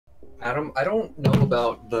Adam, I don't know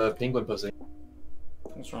about the penguin pussy.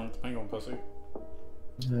 What's wrong with the penguin pussy?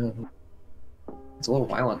 It's a little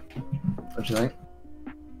violent, don't you think?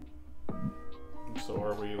 So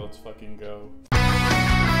are we, let's fucking go.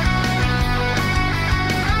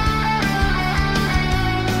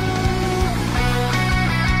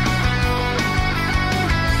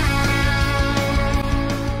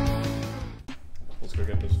 Let's go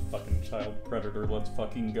get this fucking child predator, let's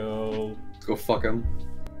fucking go. Let's go fuck him.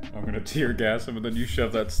 I'm gonna tear gas him and then you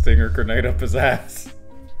shove that stinger grenade up his ass.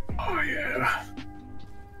 Oh yeah.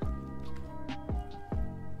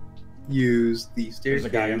 Use the staircase. There's a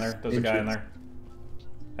guy in there, there's a guy in there.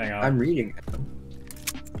 Hang on. I'm reading.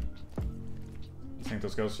 You think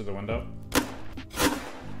this goes through the window?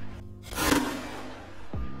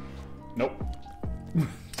 Nope.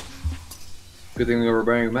 Good thing we were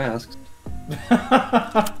wearing masks.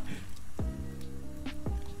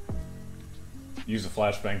 Use a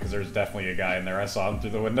flashbang because there's definitely a guy in there. I saw him through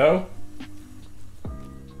the window.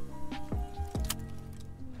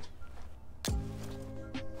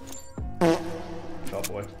 Oh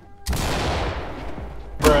boy.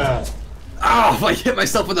 Bruh. Oh, I hit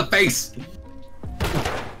myself in the face!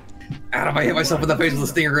 Adam, I hit myself in the face with a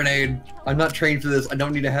stinger grenade. I'm not trained for this. I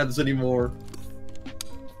don't need to have this anymore.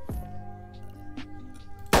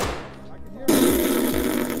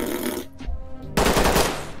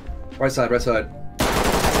 Right side, right side.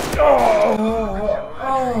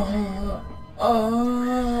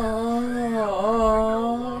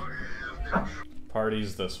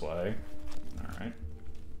 Party's this way. Alright.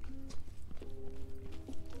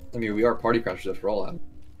 I mean, we are party crashers after all, Adam.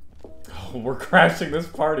 Oh, we're crashing this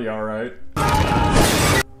party, alright.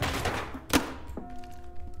 Ow!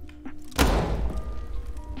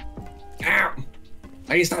 I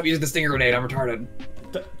need to stop using the stinger grenade, I'm retarded.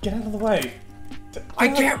 Get out of the way! I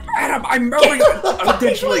can't, Adam! I'm murdering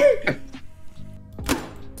unintentionally!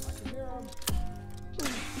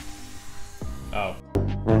 Oh.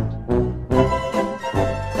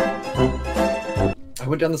 I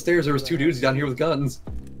went down the stairs, there was two dudes down here with guns.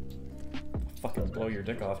 Fucking blow your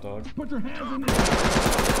dick off, dog. Put your hands in the...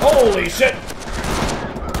 Holy shit!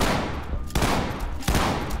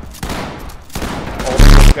 Oh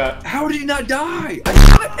my god. How did he not die? I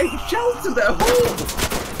shot 8 shells through that hole!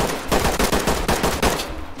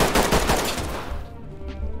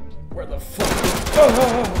 Where the fuck?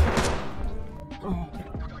 Oh.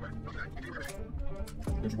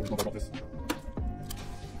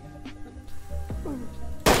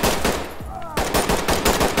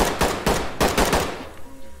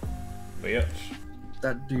 Bitch.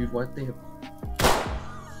 That dude, why'd they have...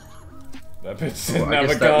 That bitch didn't I have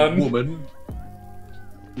guess a that gun. Woman.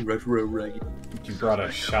 Retro ragged. You brought a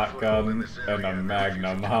shotgun and a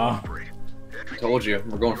magnum, huh? Told you,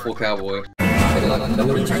 we're going full cowboy.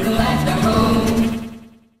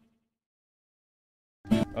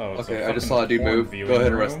 Oh, it's Okay, a I just saw a dude porn move. viewing Go ahead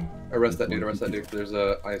and room? arrest that dude, arrest that dude. There's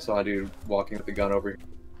a, I saw a dude walking with the gun over here.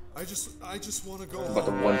 I just want to go. I'm about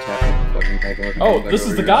to one tap fucking head. Oh, this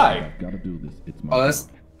is the guy! Gotta do this. It's my Oh, that's...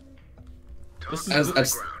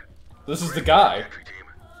 This is the guy.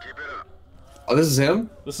 Oh, this is him?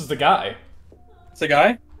 This is the guy. It's a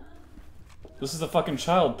guy? This is the fucking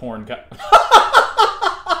child porn guy.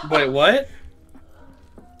 Wait, what?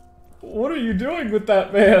 What are you doing with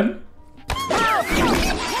that man?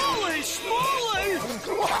 Holy smoly!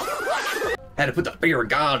 Had to put the fear of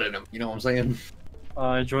God in him, you know what I'm saying?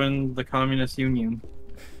 I joined the Communist Union.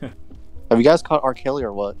 Have you guys caught R. Kelly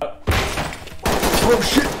or what? Oh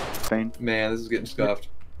shit! Spain? Man, this is getting scuffed.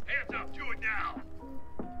 Hands up, do it now!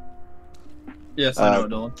 Yes, I know,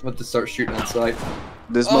 Dylan. I'm about to start shooting on sight.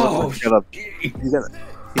 This Oh, motherfucker he got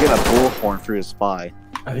a bullhorn through his spy.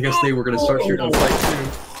 I think they were gonna start shooting on sight soon.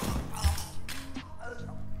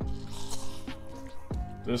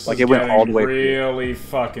 This Like, is it went getting all the way really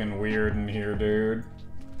fucking weird in here, dude.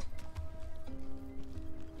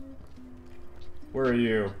 Where are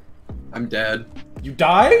you? I'm dead. You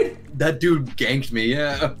died? That dude ganked me,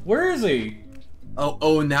 yeah. Where is he?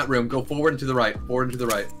 Oh, in that room. Go forward and to the right. Forward and to the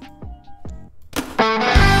right.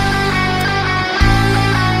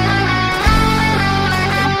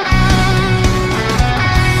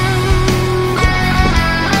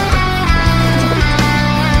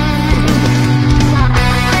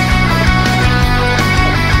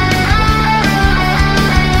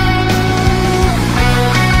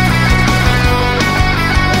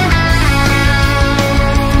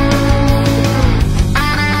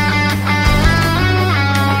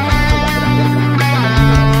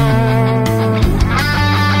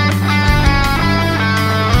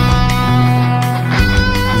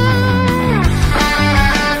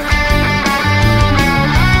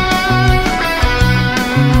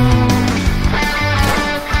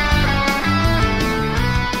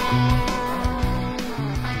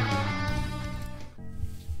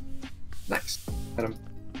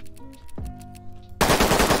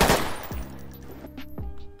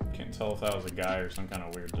 tell if that was a guy or some kind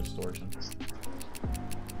of weird distortion.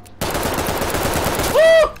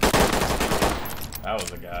 That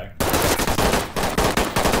was a guy.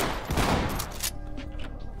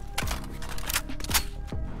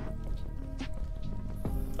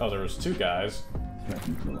 Oh, there was two guys.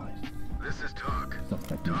 This is Talk.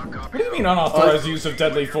 What do you mean unauthorized use of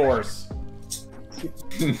deadly force?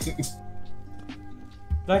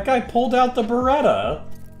 That guy pulled out the Beretta.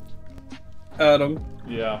 Adam,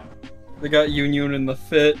 Yeah. they got Union in the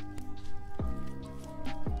fit.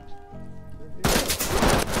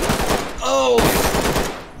 Oh!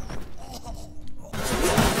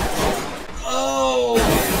 Oh!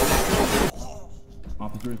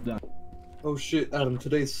 Officer is down. Oh shit, Adam,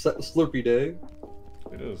 today's Slurpee Day.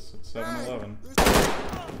 It is. It's 7-Eleven.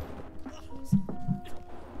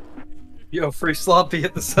 Yo, free sloppy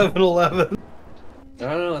at the 7-Eleven. I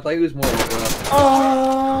don't know, I thought he was more like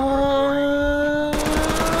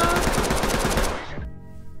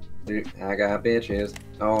Dude, I got bitches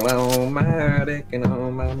all on my dick and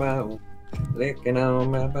on my mouth. Licking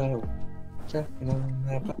on my mouth. Sucking on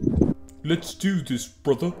my mouth. Let's do this,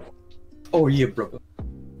 brother. Oh yeah, brother.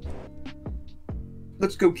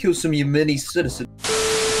 Let's go kill some Yemeni citizens.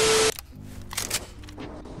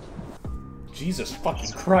 Jesus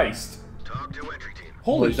fucking Christ. Talk to entry team.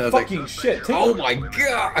 Holy sounds fucking like- shit. Take Oh my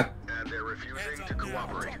god! And they're refusing to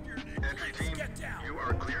cooperate. Entry team, you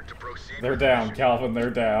are cleared to proceed. They're with down, mission. Calvin. They're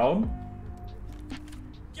down.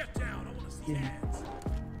 Get down. I want to see hands.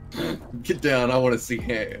 Get down, I want to see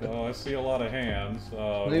hands. Oh, I see a lot of hands.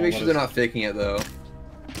 Oh, Let me make sure they're not faking it though.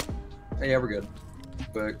 Hey, yeah, we're good.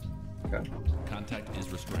 But, okay. Contact is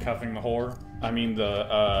restrained. cuffing the whore. I mean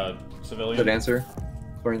the civilian. Good answer.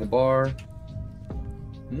 Clearing the bar.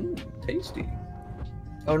 Mmm, tasty.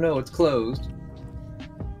 Oh no, it's closed.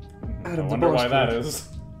 I Adam, the wonder why bar's that is.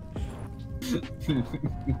 What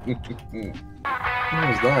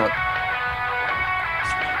was that?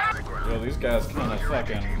 Yo, these guys kind of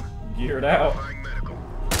fucking geared out. Notifying medical.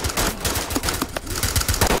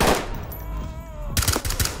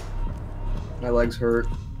 My legs hurt.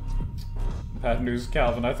 Bad news,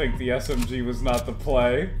 Calvin. I think the SMG was not the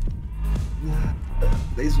play.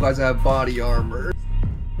 These guys have body armor.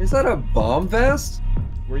 Is that a bomb vest?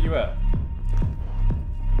 Where you at?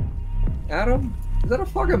 Adam? Is that a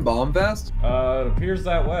fucking bomb vest? It appears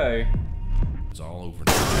that way. It's all over.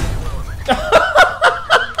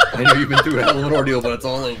 I know you've been through a hell of an ordeal, but it's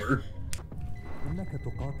all over.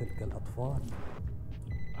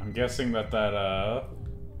 I'm guessing that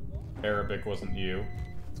Arabic wasn't you.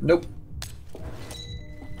 Nope.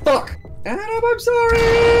 Fuck! Adam, I'm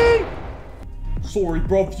sorry! Sorry,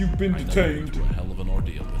 bruv, you've been I know you've been detained through a hell of an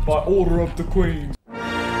ordeal, but by order of the Queen.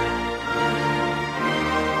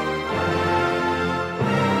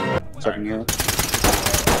 Second unit.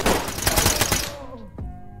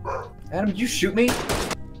 Adam, did you shoot me?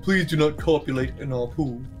 Please do not copulate in our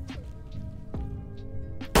pool.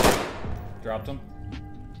 Dropped him.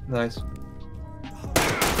 Nice.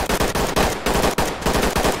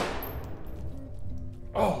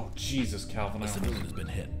 Oh, Jesus, Calvin. a civilian has been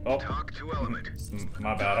hit. Oh, Talk to element.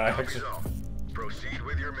 my bad. I Copies actually. all. Proceed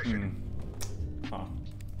with your mission. Huh.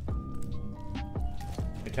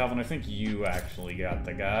 Hey, Calvin, I think you actually got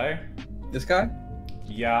the guy. This guy?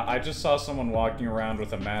 Yeah, I just saw someone walking around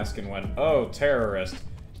with a mask and went, oh, terrorist.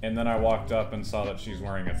 And then I walked up and saw that she's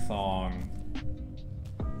wearing a thong.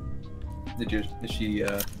 Is she,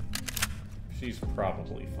 She's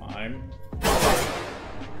probably fine.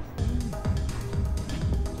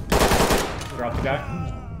 Drop the guy.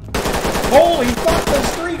 Holy fuck, there's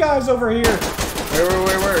 3 guys over here!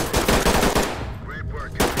 Where? Great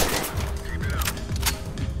work, entry team. Keep it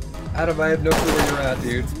up. Adam, I have no clue where you're at,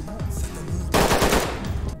 dude.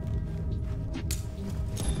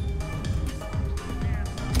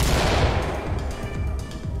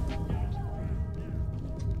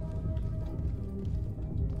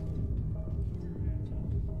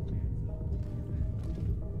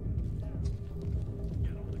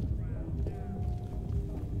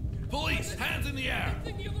 Police, hands in the air!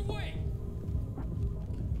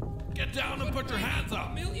 Get down and put your hands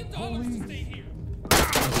up! There's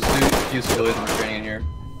a few civilians in training here.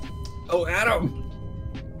 Oh, Adam!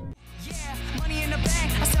 Yeah, money in the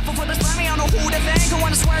bank. I step up with a money on a who the bank. I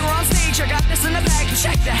wanna swagger on stage. I got this in the bag.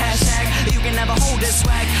 Check the hashtag. You can never hold this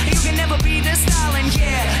swag. You can never be this styling.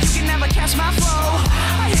 Yeah, you can never catch my flow.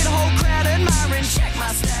 I hit a whole crowd admiring. Check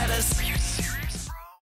my style.